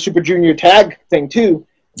there's the Super Junior Tag thing too.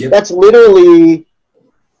 Yep. That's literally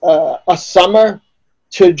a summer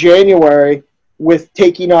to January with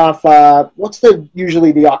taking off, what's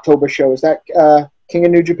usually the October show? Is that King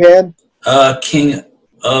of New Japan? King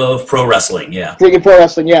of Pro Wrestling, yeah. King of Pro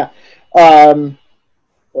Wrestling, yeah.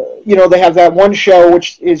 They have that one show,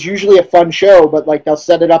 which is usually a fun show, but like they'll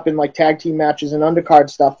set it up in like tag team matches and undercard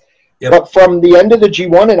stuff. Yep. But from the end of the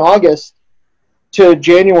G1 in August to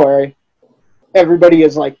January, everybody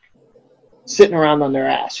is like sitting around on their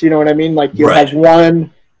ass. You know what I mean? Like you have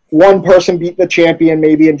one person beat the champion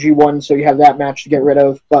maybe in G1, so you have that match to get rid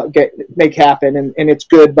of, but make happen, and it's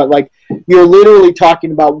good. But like you're literally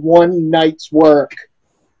talking about one night's work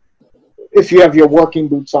if you have your working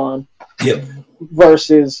boots on. Yep.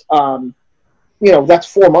 Versus, that's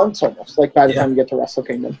 4 months almost. Like by the time you get to Wrestle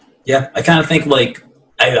Kingdom. Yeah, I kind of think like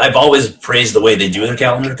I've always praised the way they do their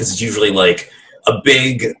calendar because it's usually like a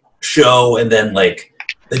big show and then like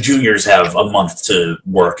the juniors have a month to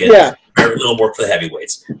work and very little work for the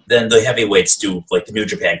heavyweights. Then the heavyweights do like the New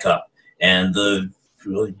Japan Cup and the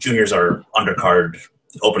juniors are undercard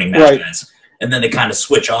opening match events, and then they kind of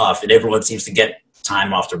switch off and everyone seems to get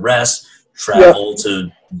time off to rest, travel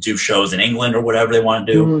to do shows in England or whatever they want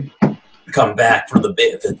to do, come back for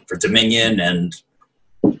for Dominion and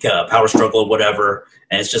Power Struggle or whatever,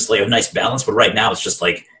 and it's just like a nice balance. But right now it's just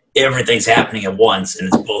like everything's happening at once, and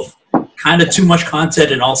it's both kind of too much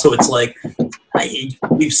content, and also it's like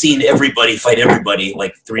we've seen everybody fight everybody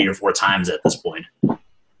like 3 or 4 times at this point.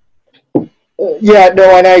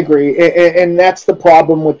 And I agree, and that's the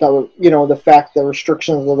problem with the fact the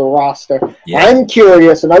restrictions of the roster. Yeah. I'm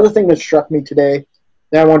curious. Another thing that struck me today,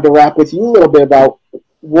 that I wanted to wrap with you a little bit about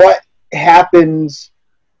what happens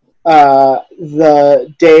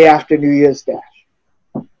the day after New Year's Dash,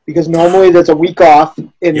 because normally there's a week off,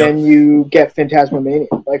 and then you get Phantasmomania.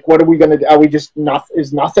 Like, what are we gonna do? Are we just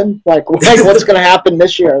is nothing? Like what's gonna happen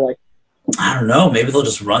this year? Like, I don't know. Maybe they'll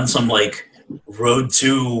just run some like road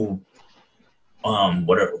to.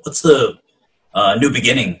 What's the New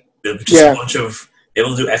Beginning? Just a bunch of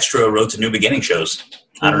they'll do extra Road to New Beginning shows.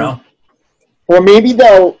 I don't know. Or maybe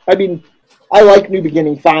they'll. I mean, I like New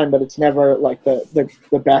Beginning fine, but it's never like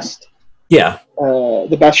the best. Yeah.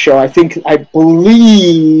 The best show. I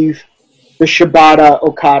believe the Shibata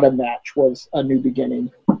Okada match was a New Beginning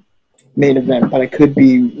main event, but I could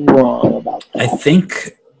be wrong about that. I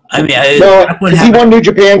think. I mean, he won New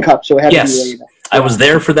Japan Cup, so it had to be later. I was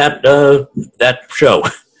there for that show.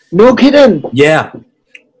 No kidding. Yeah.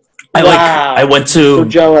 I went to. So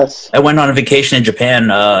jealous. I went on a vacation in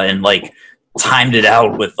Japan and like timed it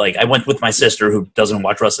out with like I went with my sister who doesn't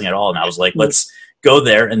watch wrestling at all, and I was like, let's go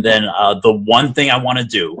there. And then the one thing I want to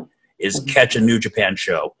do is catch a New Japan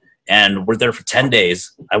show, and we're there for 10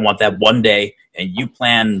 days. I want that one day, and you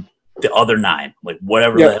plan the other 9, like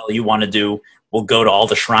whatever the hell you want to do. We'll go to all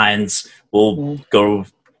the shrines. We'll go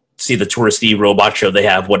see the touristy robot show they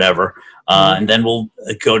have, whatever. And then we'll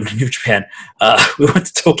go to New Japan. We went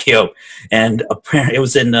to Tokyo, and apparently it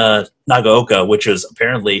was in Nagaoka, which was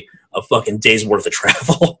apparently a fucking day's worth of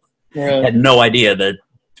travel. I had no idea that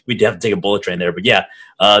we'd have to take a bullet train there. But yeah,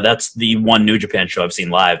 that's the one New Japan show I've seen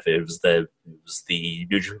live. It was the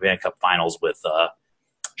New Japan Cup finals with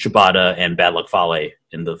Shibata and Bad Luck Fale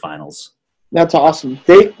in the finals. That's awesome.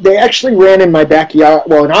 They actually ran in my backyard.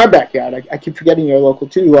 Well, in our backyard. I keep forgetting you're local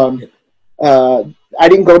too. I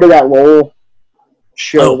didn't go to that Lowell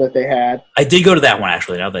show that they had. I did go to that one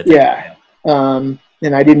actually. Now that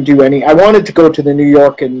and I didn't do any. I wanted to go to the New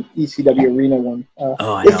York and ECW Arena one.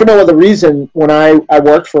 If for no other reason, when I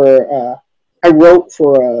worked for, I wrote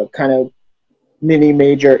for a kind of mini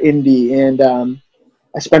major indie, and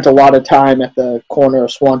I spent a lot of time at the corner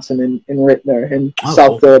of Swanson and Rittner in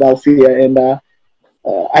South Philadelphia, and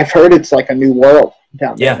I've heard it's like a new world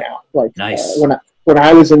down there now. Like nice. When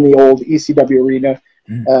I was in the old ECW Arena,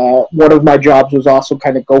 one of my jobs was also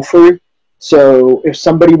kind of gopher. So if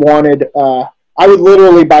somebody wanted, I would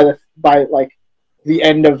literally by like the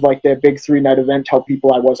end of like their big 3-night event tell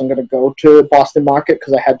people I wasn't going to go to Boston Market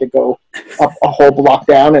because I had to go up a whole block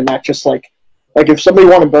down, and not just like if somebody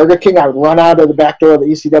wanted Burger King, I would run out of the back door of the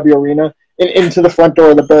ECW Arena and into the front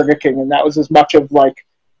door of the Burger King, and that was as much of like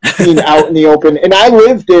being out in the open. And I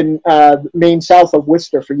lived in Maine south of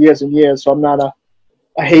Worcester for years and years, so I'm not a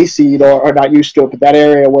hayseed or not used to it, but that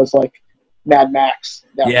area was like Mad Max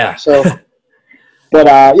down there. So, but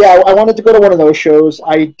I wanted to go to one of those shows.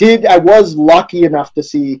 I was lucky enough to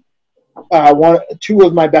see two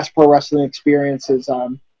of my best pro wrestling experiences.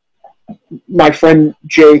 My friend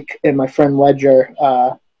Jake and my friend Ledger,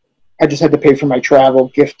 I just had to pay for my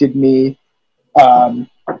travel, gifted me. And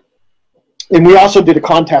we also did a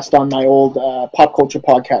contest on my old pop culture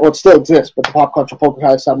podcast. Well, it still exists, but the pop culture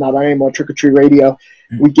podcast, I'm not on anymore, Trick or Treat Radio.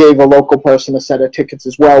 We gave a local person a set of tickets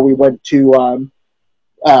as well. We went to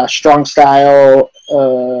Strong Style.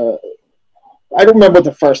 I don't remember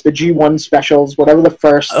the G1 specials, whatever the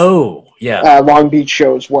first Long Beach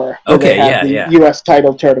shows were. Okay, the U.S.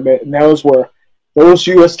 title tournament, and those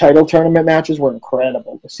U.S. title tournament matches were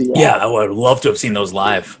incredible to see live. Yeah, I would love to have seen those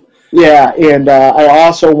live. Yeah, and I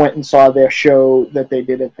also went and saw their show that they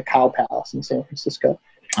did at the Cow Palace in San Francisco.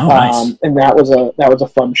 Oh, nice. And that was a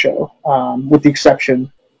fun show, with the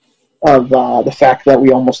exception of the fact that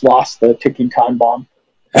we almost lost the ticking time bomb.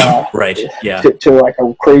 Right. Yeah. To like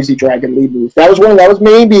a crazy Dragon Lee move. That was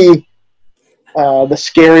maybe the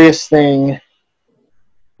scariest thing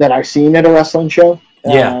that I've seen at a wrestling show.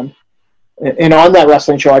 Yeah. And on that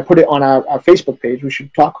wrestling show, I put it on our Facebook page. We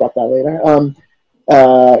should talk about that later.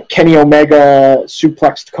 Kenny Omega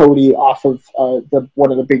suplexed Cody off of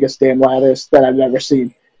one of the biggest damn ladders that I've ever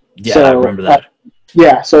seen. Yeah, so, I remember that.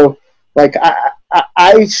 So like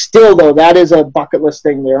I still, though, that is a bucket list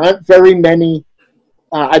thing. There aren't very many.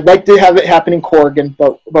 I'd like to have it happen in Corrigan,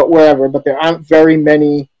 but wherever. But there aren't very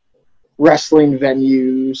many wrestling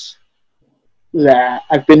venues that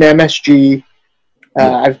I've been to MSG.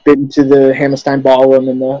 I've been to the Hammerstein Ballroom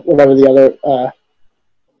and whatever the other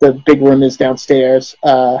the big room is downstairs.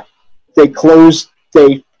 They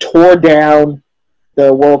tore down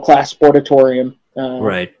the World Class Sportatorium.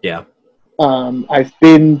 Right. Yeah. I've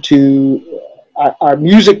been to. Our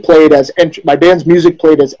music played my band's music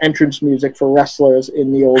played as entrance music for wrestlers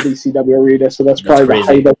in the old ECW arena, so that's probably the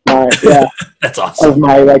height of my that's awesome. Of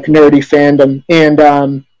my like nerdy fandom. And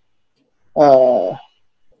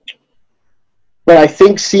but I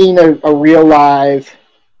think seeing a real live,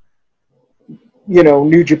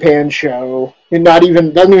 New Japan show, and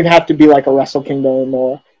doesn't even have to be like a Wrestle Kingdom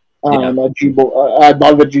or a G. I'd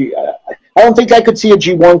love a G. I don't think I could see a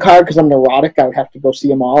G1 card because I'm neurotic. I would have to go see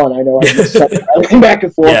them all, and I know I just back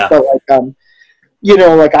and forth. Yeah. But like,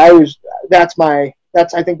 I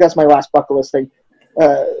think that's my last bucket list thing.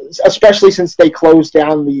 Especially since they closed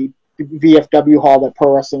down the VFW hall that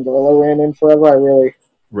Pro Wrestling Guerrilla ran in forever. I really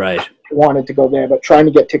wanted to go there, but trying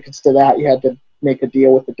to get tickets to that, you had to make a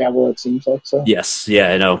deal with the devil. It seems like so. Yes,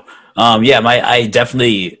 yeah, I know. I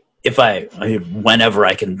definitely. Whenever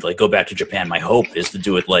I can like go back to Japan, my hope is to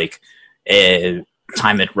do it like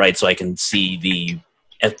time it right so I can see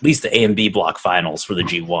at least the A and B block finals for the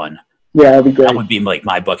G1. Yeah, that'd be great. That would be like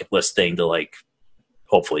my bucket list thing to like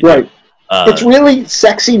hopefully do. It's really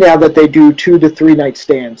sexy now that they do 2 to 3 night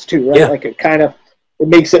stands too, right? Yeah. Like it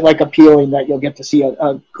makes it like appealing that you'll get to see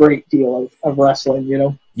a great deal of wrestling,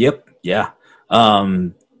 Yep. Yeah.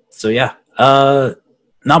 So yeah.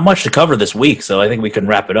 Not much to cover this week, so I think we can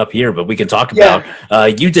wrap it up here, but we can talk about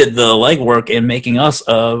you did the legwork in making us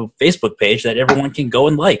a Facebook page that everyone can go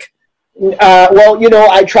and like.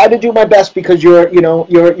 I try to do my best because you're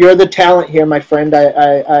the talent here, my friend.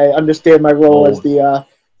 I understand my role as the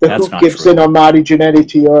Hoop Gibson or Marty Jannetty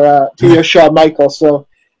to your Shawn Michaels. So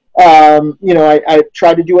I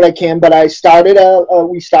try to do what I can, but we started a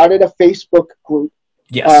Facebook group.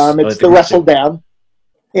 Yes. It's the Wrestledown.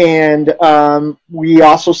 And we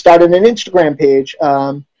also started an Instagram page.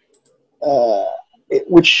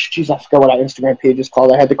 which, geez, I forgot what our Instagram page is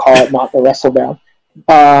called. I had to call it not the Wrestledown.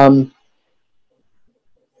 I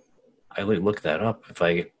look that up.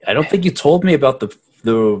 I don't think you told me about the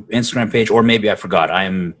Instagram page, or maybe I forgot. I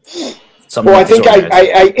think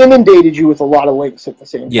I inundated you with a lot of links at the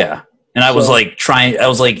same time. Yeah, and I was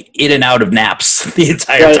in and out of naps the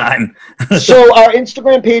entire time. So our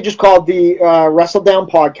Instagram page is called the Wrestledown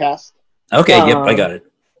Podcast. Okay, yep, I got it.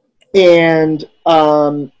 And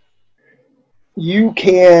you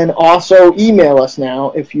can also email us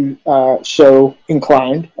now if you are so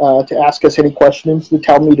inclined to ask us any questions, to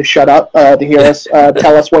tell me to shut up, to hear us,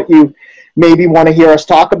 tell us what you maybe want to hear us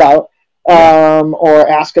talk about, or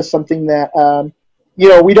ask us something that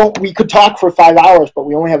we could talk for 5 hours, but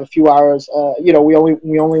we only have a few hours. We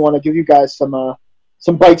only want to give you guys some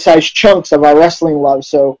bite-sized chunks of our wrestling love.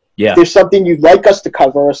 So if there's something you'd like us to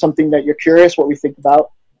cover, or something that you're curious what we think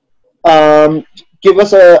about, give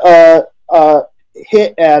us a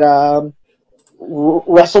hit at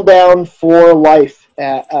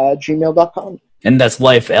wrestledown4life@gmail.com. And that's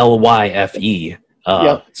life, LYFE,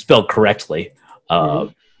 spelled correctly,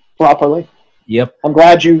 properly. Yep. I'm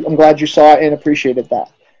glad you saw it and appreciated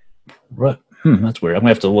that. Right. That's weird. I'm gonna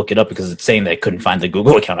have to look it up because it's saying that I couldn't find the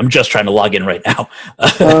Google account. I'm just trying to log in right now,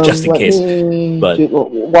 just in case. But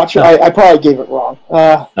watch it. I probably gave it wrong.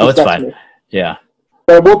 It's fine. Me. Yeah.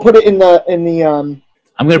 But we'll put it in the.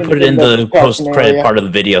 I'm gonna put it in the post-credit part of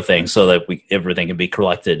the video thing so that everything can be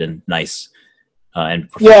collected and nice. And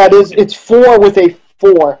it is. It's 4 with a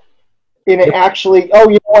 4, and it actually. Oh,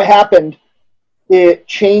 you know what happened? It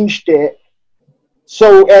changed it.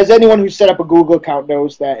 So, as anyone who set up a Google account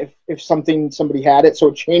knows that if somebody had it, so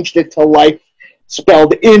it changed it to life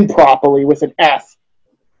spelled improperly with an F.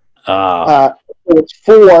 So it's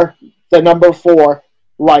 4, the number 4,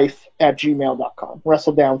 life@gmail.com.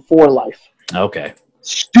 Wrestledown for life. Okay.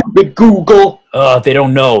 Stupid Google. They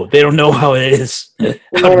don't know. They don't know how it is.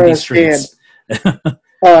 Out of these streets.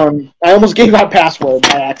 I almost gave out password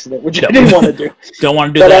by accident, which I didn't want to do. Don't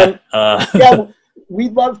want to do that.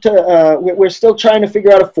 We'd love to. We're still trying to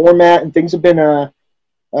figure out a format, and things have been.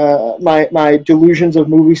 My delusions of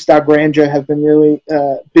movie star grandeur have been really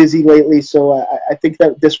busy lately. So I think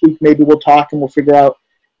that this week maybe we'll talk and we'll figure out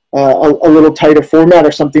a little tighter format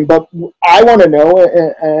or something. But I want to know,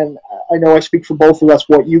 and I know I speak for both of us,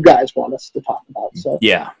 what you guys want us to talk about. So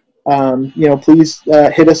please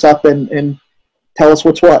hit us up and tell us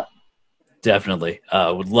what's what. Definitely.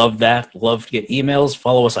 Would love that. Love to get emails.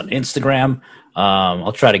 Follow us on Instagram.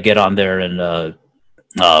 I'll try to get on there and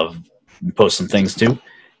post some things too.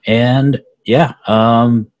 And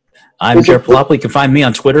I'm Jared Palopoulos. You can find me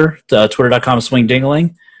on Twitter,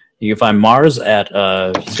 twitter.com/swingdingling. You can find Mars at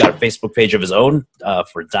he's got a Facebook page of his own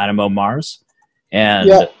for Dynamo Mars. And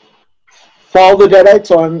follow the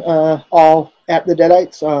Deadites on all at the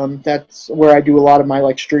Deadites. That's where I do a lot of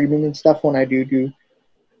my streaming and stuff when I do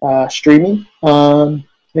streaming. And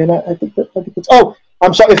I think it's. Oh,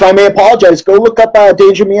 I'm sorry if I may apologize. Go look up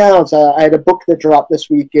Danger Meows. I had a book that dropped this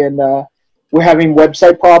week, and we're having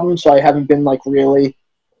website problems, so I haven't been really.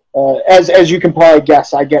 As you can probably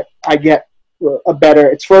guess, I get a better.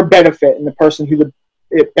 It's for a benefit, and the person who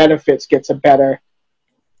it benefits gets a better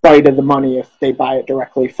bite of the money if they buy it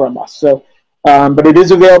directly from us. So, but it is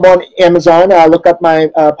available on Amazon. Look up my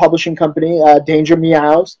publishing company, Danger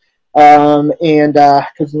Meows, and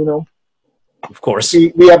because of course,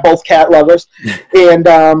 we have both cat lovers, and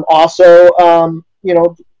also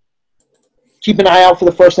keep an eye out for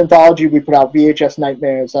the first anthology we put out, VHS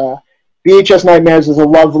Nightmares. VHS Nightmares is a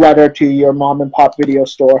love letter to your mom and pop video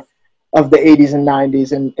store of the 80s and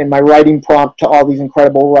 90s, and my writing prompt to all these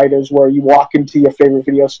incredible writers where you walk into your favorite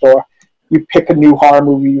video store, you pick a new horror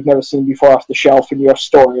movie you've never seen before off the shelf, and your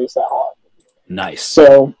story is that horror. Nice.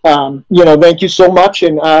 So, thank you so much,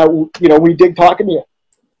 and we dig talking to you.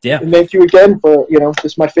 Yeah. And thank you again for, this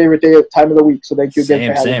is my favorite time of the week, so thank you again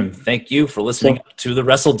for having me. Thank you for listening to the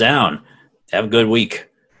Wrestledown. Have a good week.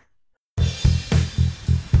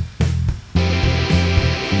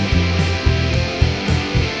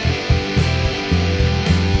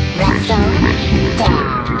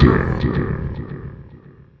 Wrestledown.